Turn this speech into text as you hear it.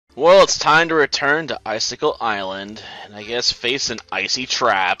Well, it's time to return to Icicle Island, and I guess face an icy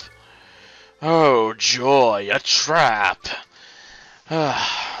trap. Oh, joy, a trap! The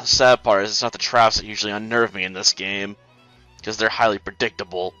sad part is it's not the traps that usually unnerve me in this game, because they're highly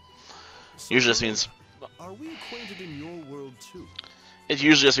predictable. So Usually just means... Are we acquainted in your world too? It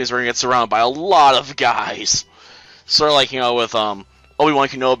usually just means we're gonna get surrounded by a lot of guys. Sort of like, with, Obi-Wan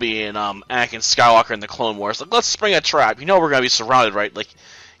Kenobi and, Anakin Skywalker in the Clone Wars. Like, let's spring a trap. You know we're gonna be surrounded, right? Like,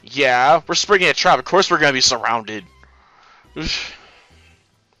 yeah, we're springing a trap. Of course we're gonna be surrounded.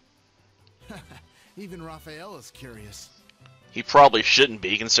 Even Raphael is curious. He probably shouldn't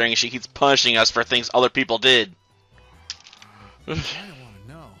be, considering she keeps punishing us for things other people did. I don't want to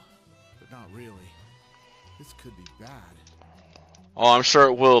know, but not really. This could be bad. Oh, I'm sure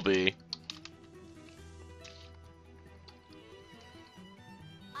it will be.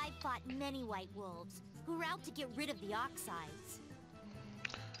 I've fought many white wolves who were out to get rid of the oxides.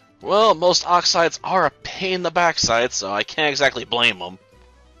 Well, most oxides are a pain in the backside, so I can't exactly blame them.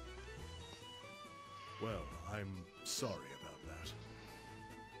 Well, I'm sorry about that.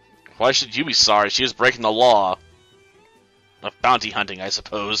 Why should you be sorry? She was breaking the law. Of bounty hunting, I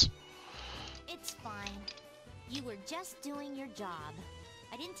suppose. It's fine. You were just doing your job.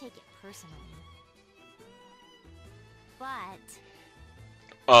 I didn't take it personally. But...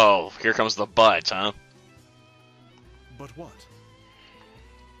 Oh, here comes the but, huh? But what?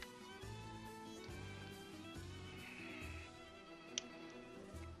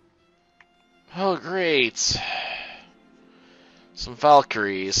 Oh, great. Some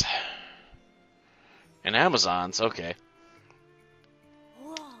Valkyries. And Amazons, okay.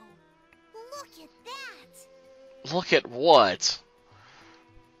 Whoa! Look at that! Look at what?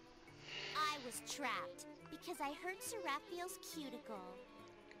 I was trapped because I hurt Sir Raphael's cuticle.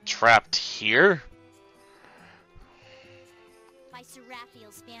 Trapped here? By Sir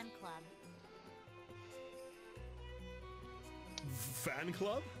Raphael's fan club. Fan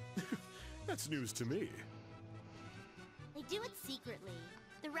club? That's news to me. They do it secretly.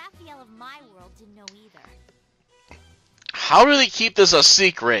 The Raphael of my world didn't know either. How do they keep this a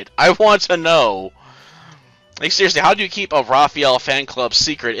secret? I want to know. Like, seriously, how do you keep a Raphael fan club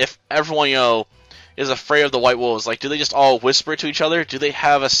secret if everyone, is afraid of the White Wolves? Like, do they just all whisper to each other? Do they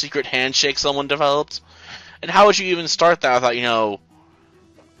have a secret handshake someone developed? And how would you even start that without,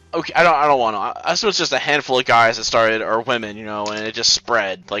 okay, I don't want to. I suppose it's just a handful of guys that started, or women, and it just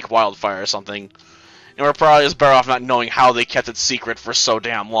spread like wildfire or something. And we're probably just better off not knowing how they kept it secret for so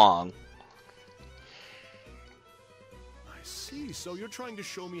damn long. I see, so you're trying to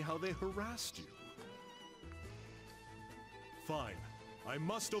show me how they harassed you. Fine. I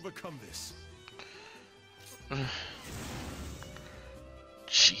must overcome this.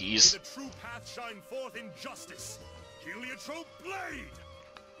 Jeez. May the true path shine forth in justice. Heliotrope blade!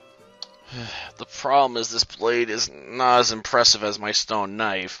 The problem is this blade is not as impressive as my stone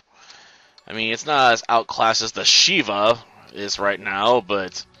knife. I mean, it's not as outclassed as the Shiva is right now,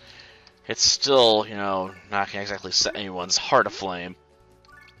 but it's still, not gonna exactly set anyone's heart aflame.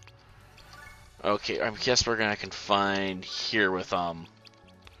 Okay, I guess we're gonna confine here with,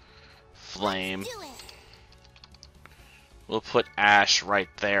 flame. We'll put ash right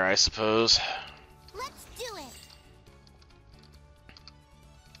there, I suppose. Let's do it.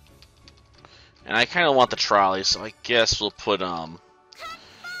 And I kind of want the trolley, so I guess we'll put,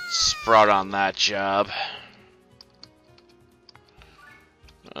 Sprout on that job.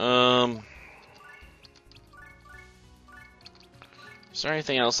 Is there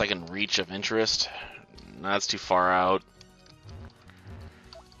anything else I can reach of interest? No, that's too far out.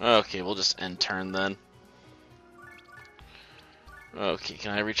 Okay, we'll just end turn then. Okay,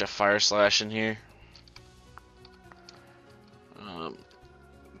 can I reach a fire slash in here?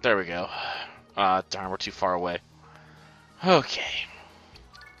 There we go. Darn, we're too far away. Okay.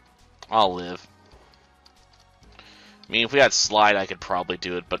 I'll live. I mean, if we had slide, I could probably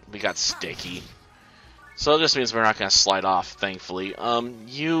do it, but we got sticky. So it just means we're not going to slide off, thankfully.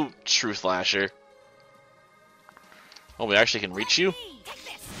 You, Truth Lasher. Oh, we actually can reach you?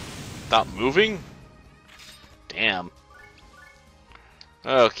 Without moving? Damn.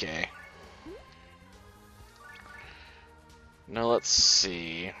 Okay. Now let's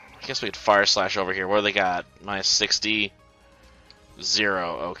see. I guess we could fire slash over here. What do they got? Minus 60.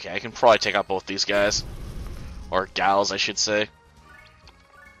 0. Okay, I can probably take out both these guys. Or gals, I should say.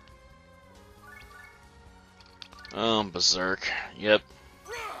 Berserk. Yep.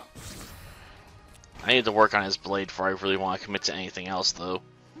 I need to work on his blade before I really want to commit to anything else, though.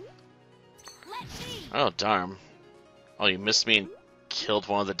 Oh, darn. Oh, you missed me and killed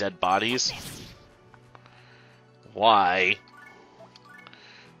one of the dead bodies? Why?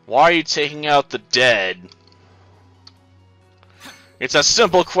 Why are you taking out the dead? It's a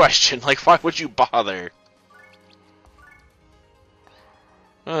simple question. Like, why would you bother?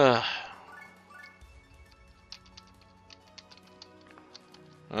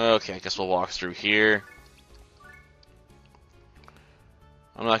 Okay, I guess we'll walk through here.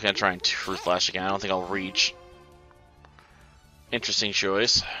 I'm not gonna try and Fruit Flash again. I don't think I'll reach. Interesting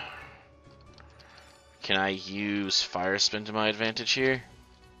choice. Can I use Fire Spin to my advantage here?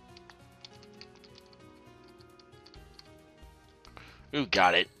 Ooh,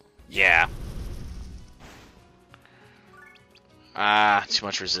 got it. Yeah. Ah, too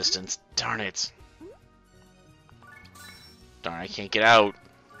much resistance. Darn it. Darn, I can't get out.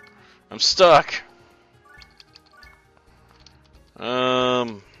 I'm stuck.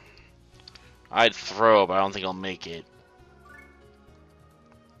 I'd throw, but I don't think I'll make it.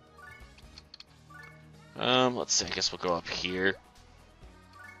 Let's see, I guess we'll go up here.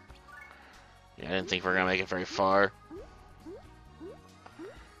 Yeah, I didn't think we were gonna make it very far.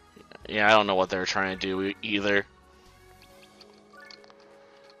 Yeah, I don't know what they're trying to do either.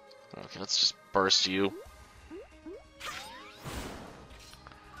 Okay, let's just burst you.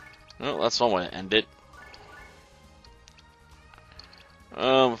 Oh, that's one way to end it.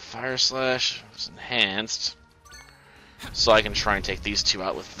 Fire Slash is enhanced. So I can try and take these two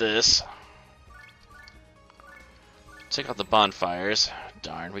out with this. Take out the bonfires.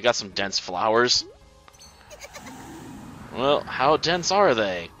 Darn, we got some dense flowers. Well, how dense are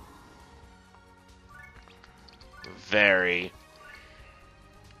they? Very.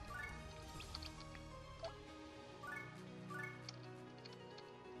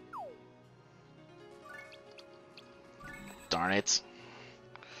 Darn it.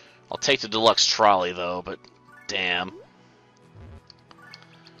 I'll take the deluxe trolley though, but damn.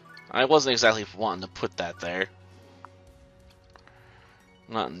 I wasn't exactly wanting to put that there.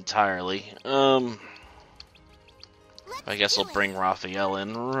 Not entirely. I guess I'll bring Raphael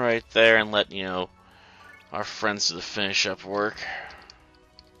in right there and let, you know, our friends do the finish up work.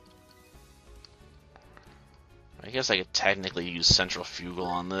 I guess I could technically use Centrifugal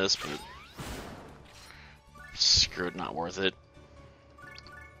on this, but screw it, not worth it.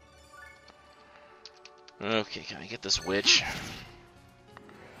 Okay, can I get this witch?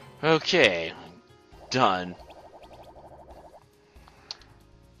 Okay, done.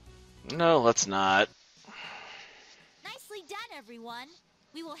 No, let's not. Nicely done, everyone.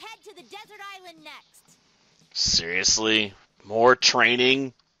 We will head to the desert island next. Seriously? More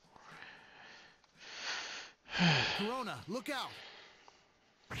training? Carona, look out!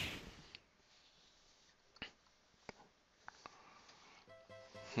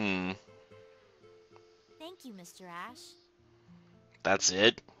 Thank you, Mr. Ash. That's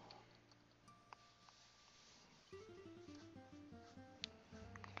it?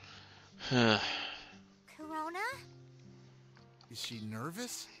 Carona? Is she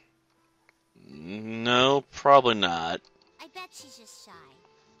nervous? No, probably not. I bet she's just shy.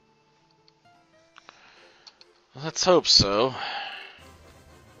 Let's hope so.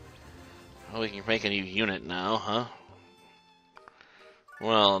 Well, we can make a new unit now, huh?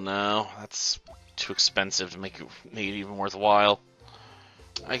 Well, no, that's too expensive to make it even worthwhile.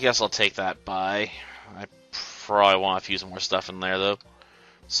 I guess I'll take that buy. I probably want to fuse more stuff in there, though. At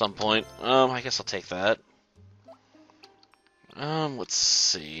some point. I guess I'll take that. Let's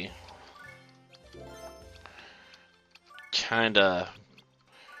see. Kinda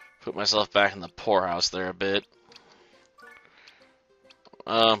put myself back in the poorhouse there a bit.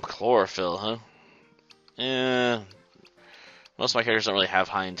 Chlorophyll, huh? Yeah. Most of my characters don't really have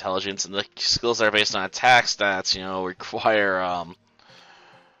high intelligence, and the skills that are based on attack stats, you know, require,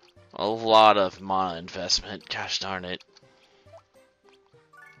 a lot of mana investment. Gosh darn it.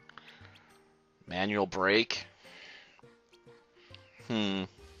 Manual break? A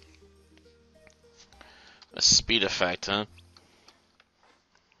speed effect, huh?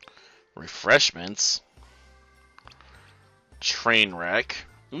 Refreshments? Train wreck?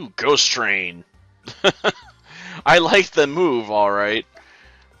 Ooh, ghost train! I like the move, alright.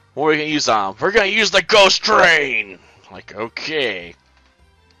 What are we gonna use on? We're gonna use the ghost train! Like, okay.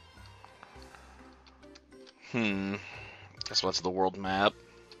 Guess what's the world map?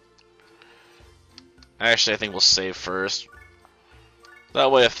 Actually, I think we'll save first.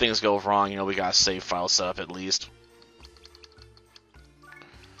 That way, if things go wrong, you know, we got a save file set up at least.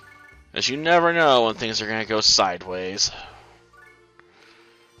 As you never know when things are gonna go sideways.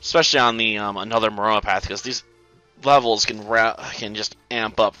 Especially on the another Marona path, because these levels can just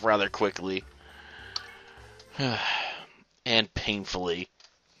amp up rather quickly. And painfully.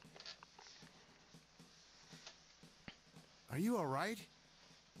 Are you alright?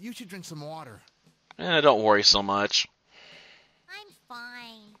 You should drink some water. Don't worry so much. I'm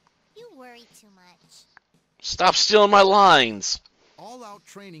fine. You worry too much. Stop stealing my lines. All-out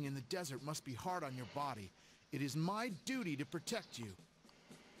training in the desert must be hard on your body. It is my duty to protect you.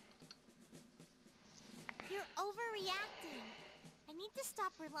 You're overreacting. I need to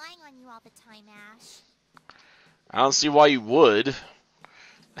stop relying on you all the time, Ash. I don't see why you would.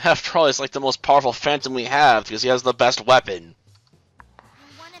 After all, he's like the most powerful Phantom we have because he has the best weapon. I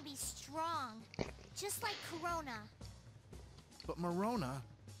want to be strong, just like Carona. But Marona...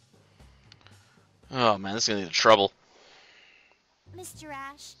 Oh man, this is gonna lead to trouble. Mr.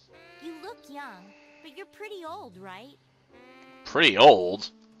 Ash, you look young, but you're pretty old, right? Pretty old?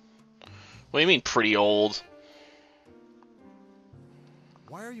 What do you mean, pretty old?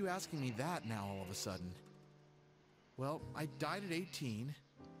 Why are you asking me that now all of a sudden? Well, I died at 18,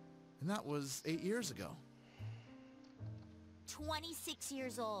 and that was 8 years ago. 26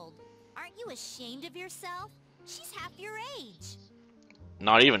 years old. Aren't you ashamed of yourself? She's half your age.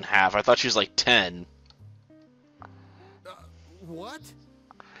 Not even half. I thought she was like 10. What?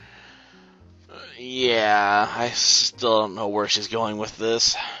 Yeah, I still don't know where she's going with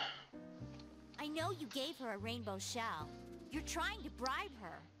this. I know you gave her a rainbow shell. You're trying to bribe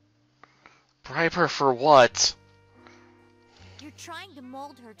her. Bribe her for what? You're trying to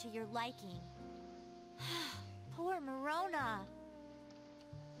mold her to your liking. Poor Marona.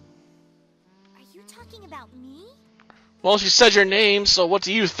 Are you talking about me? Well, she said your name, so what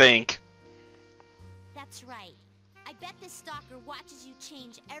do you think? That's right. I bet this stalker watches you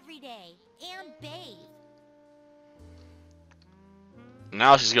change every day and bathe.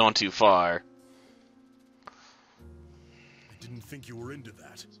 Now she's going too far. I didn't think you were into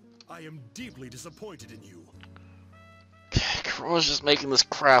that. I am deeply disappointed in you. Corona's just making this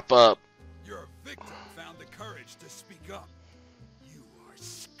crap up. Your victim found the courage to speak up. You are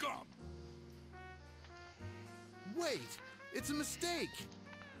scum. Wait! It's a mistake!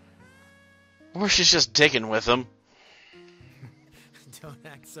 Or she's just digging with him. Don't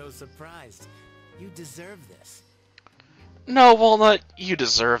act so surprised. You deserve this. No, Walnut, you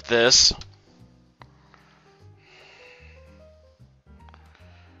deserve this.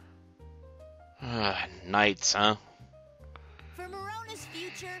 Knights, huh? For Marona's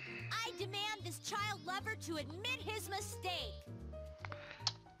future, I demand this child lover to admit his mistake.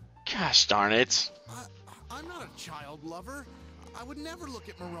 Gosh darn it. I'm not a child lover. I would never look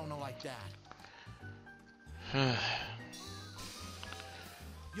at Marona like that.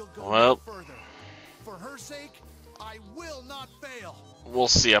 You'll go Well. no further. For her sake, I will not fail. We'll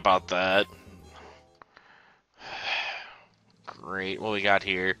see about that. Great, what we got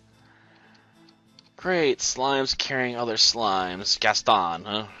here? Great, slimes carrying other slimes. Gaston,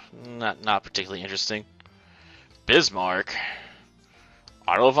 huh? Not particularly interesting. Bismarck.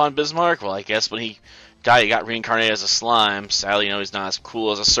 Otto von Bismarck? Well, I guess when he died, he got reincarnated as a slime. Sadly, he's not as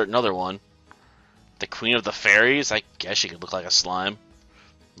cool as a certain other one. The Queen of the Fairies? I guess she could look like a slime.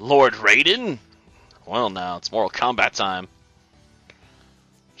 Lord Raiden? Well, now, it's Mortal Kombat time.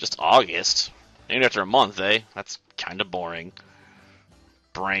 Just August. Named after a month, eh? That's kind of boring.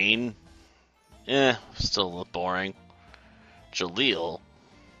 Brain? Still a little boring. Jaleel?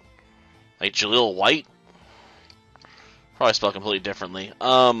 Like Jaleel White? Probably spelled completely differently.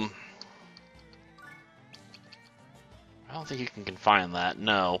 I don't think you can confine that.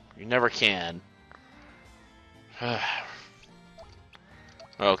 No, you never can.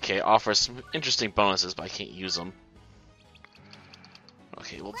 Okay, offers some interesting bonuses, but I can't use them.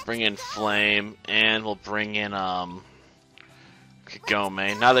 Okay, we'll bring in Flame, and we'll bring in,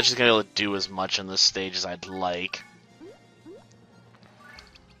 Kagome. Now that she's gonna be able to do as much in this stage as I'd like.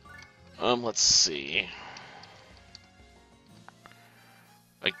 Let's see.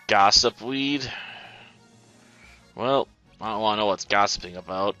 A gossip weed? Well, I don't want to know what's gossiping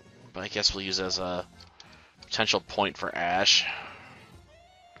about, but I guess we'll use it as a potential point for Ash.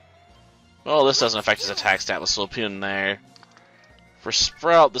 Well, this doesn't affect his attack stat, so we'll put in there. For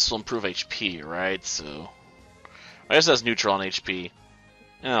Sprout, this will improve HP, right? So, I guess that's neutral on HP.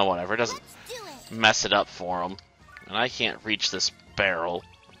 Whatever, it doesn't mess it up for him. And I can't reach this barrel.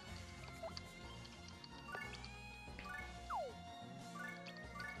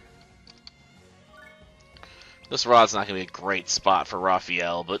 This rod's not going to be a great spot for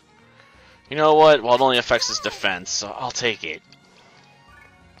Raphael, but you know what? Well, it only affects his defense, so I'll take it.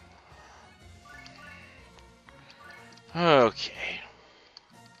 Okay.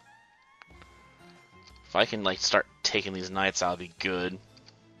 If I can, start taking these knights out, it'll be good.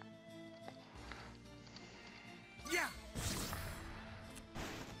 Yeah.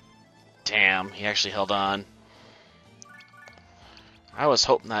 Damn, he actually held on. I was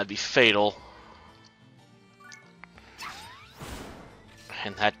hoping that'd be fatal.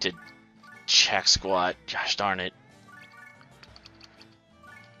 And that did check squat. Gosh darn it.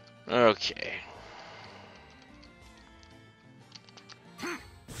 Okay.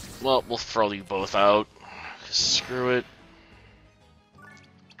 Well, we'll throw you both out. Screw it.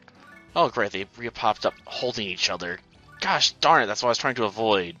 Oh great, they re-popped up holding each other. Gosh darn it, that's what I was trying to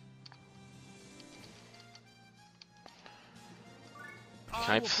avoid.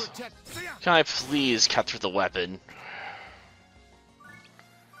 Can I please cut through the weapon?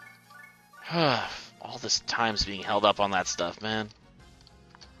 All this time's being held up on that stuff, man.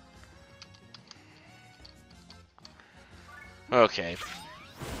 Okay.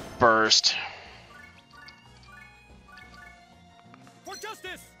 Burst. For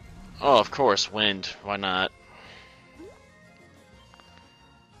justice! Oh, of course, wind. Why not?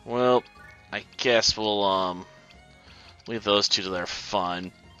 Well, I guess we'll, leave those two to their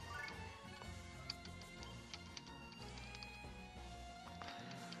fun.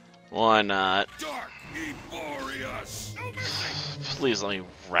 Why not? Dark, Eborius! No mercy! Please let me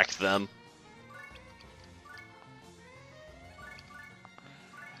wreck them.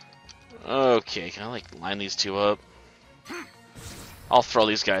 Okay, can I, like, line these two up? I'll throw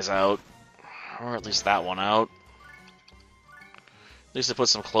these guys out. Or at least that one out. At least it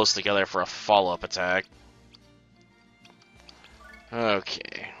puts them close together for a follow-up attack.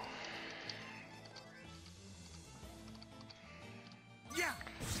 Okay. Yeah.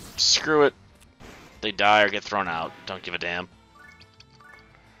 Screw it. They die or get thrown out. Don't give a damn.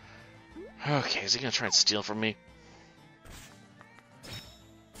 Okay, is he gonna try and steal from me?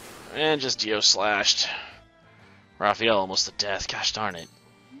 And just Dio slashed. Raphael almost to death. Gosh darn it.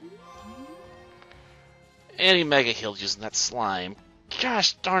 And he mega healed using that slime.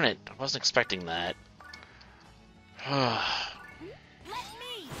 Gosh darn it. I wasn't expecting that.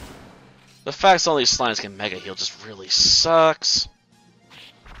 The fact all these slimes can mega heal just really sucks.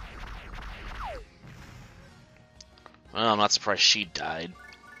 Well, I'm not surprised she died.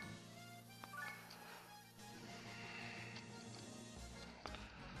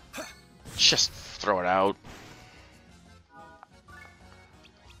 Just throw it out.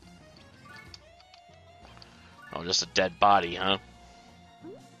 Oh, just a dead body, huh?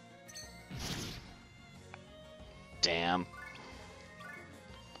 Damn.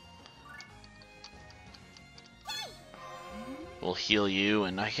 We'll heal you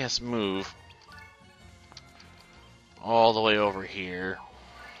and I guess move all the way over here.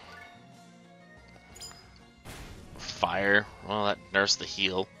 Fire. Well, that nerfs the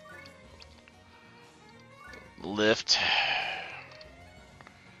heal. Lift.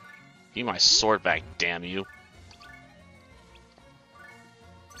 Give me my sword back, damn you.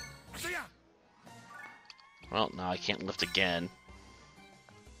 Well, now I can't lift again.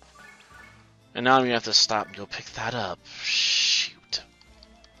 And now I'm gonna have to stop and go pick that up. Shoot.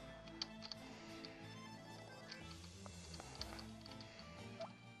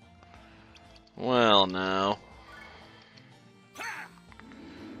 Well, no.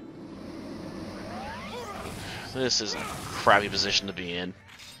 This is a crappy position to be in.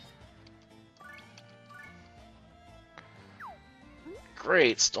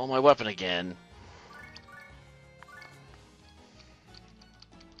 Great, stole my weapon again.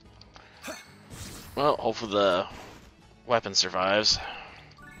 Well, hopefully the weapon survives.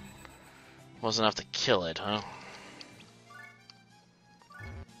 Wasn't enough to kill it, huh?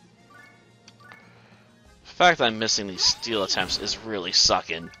 The fact that I'm missing these steal attempts is really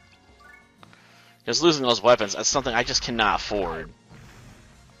sucking. Because losing those weapons, that's something I just cannot afford.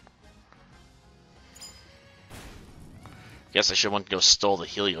 Guess I should want to go stole the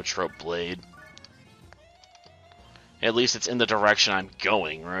heliotrope blade. At least it's in the direction I'm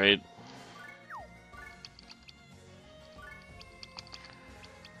going, right?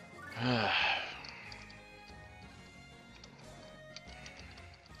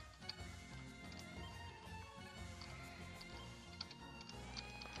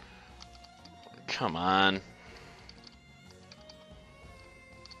 Come on.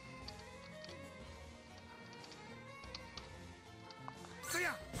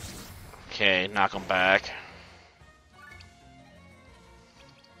 Okay, knock him back.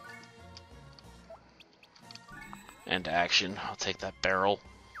 End action. I'll take that barrel.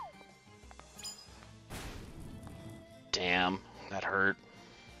 Damn, that hurt.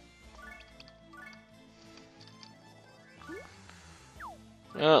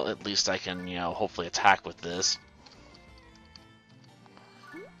 Well, at least I can, you know, hopefully attack with this.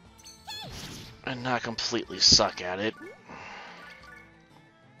 And not completely suck at it.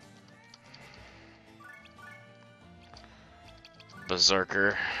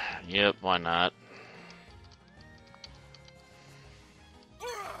 Berserker. Yep, why not?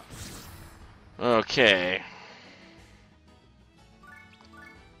 Okay.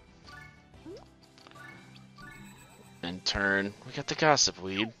 In turn, we got the gossip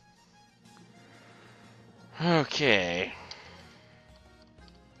weed. Okay.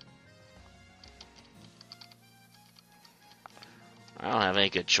 I don't have any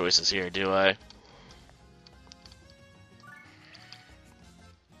good choices here, do I?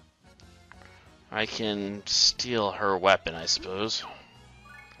 I can steal her weapon, I suppose.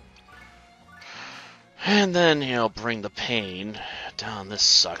 And then, you know, bring the pain down this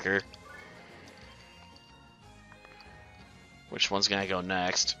sucker. Which one's gonna go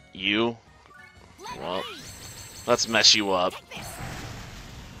next? You? Well, let's mess you up.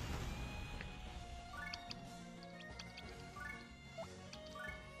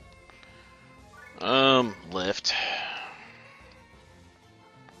 Lift.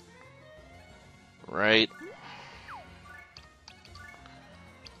 Right.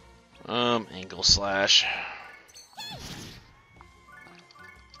 Ankle slash.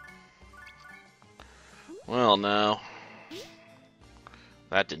 Well, no.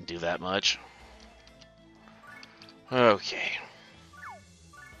 That didn't do that much. Okay.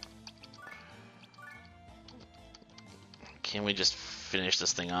 Can we just finish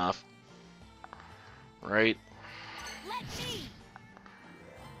this thing off? Right?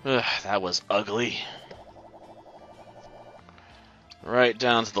 Ugh, that was ugly. Right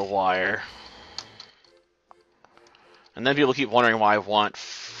down to the wire. And then people keep wondering why I want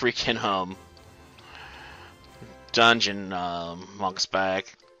freaking, dungeon, monks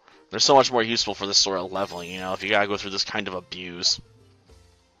back. They're so much more useful for this sort of leveling, you know, if you gotta go through this kind of abuse.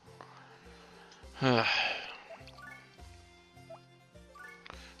 Oh,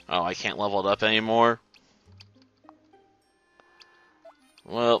 I can't level it up anymore?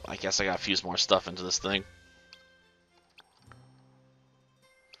 Well, I guess I gotta fuse more stuff into this thing.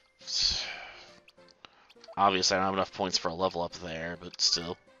 Obviously, I don't have enough points for a level up there, but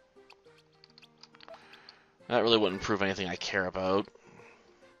still. That really wouldn't prove anything I care about.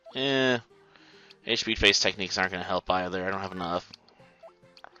 HP face techniques aren't going to help either. I don't have enough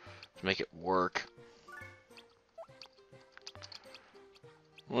to make it work.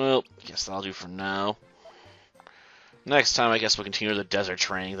 Well, I guess that'll do for now. Next time, I guess we'll continue the desert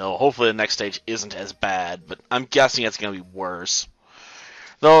training, though. Hopefully the next stage isn't as bad, but I'm guessing it's going to be worse.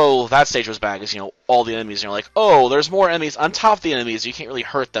 Though that stage was bad because, you know, all the enemies, and you're like, oh, there's more enemies on top of the enemies. You can't really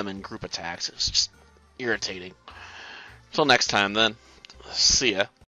hurt them in group attacks. It's just irritating. Until next time, then. See ya.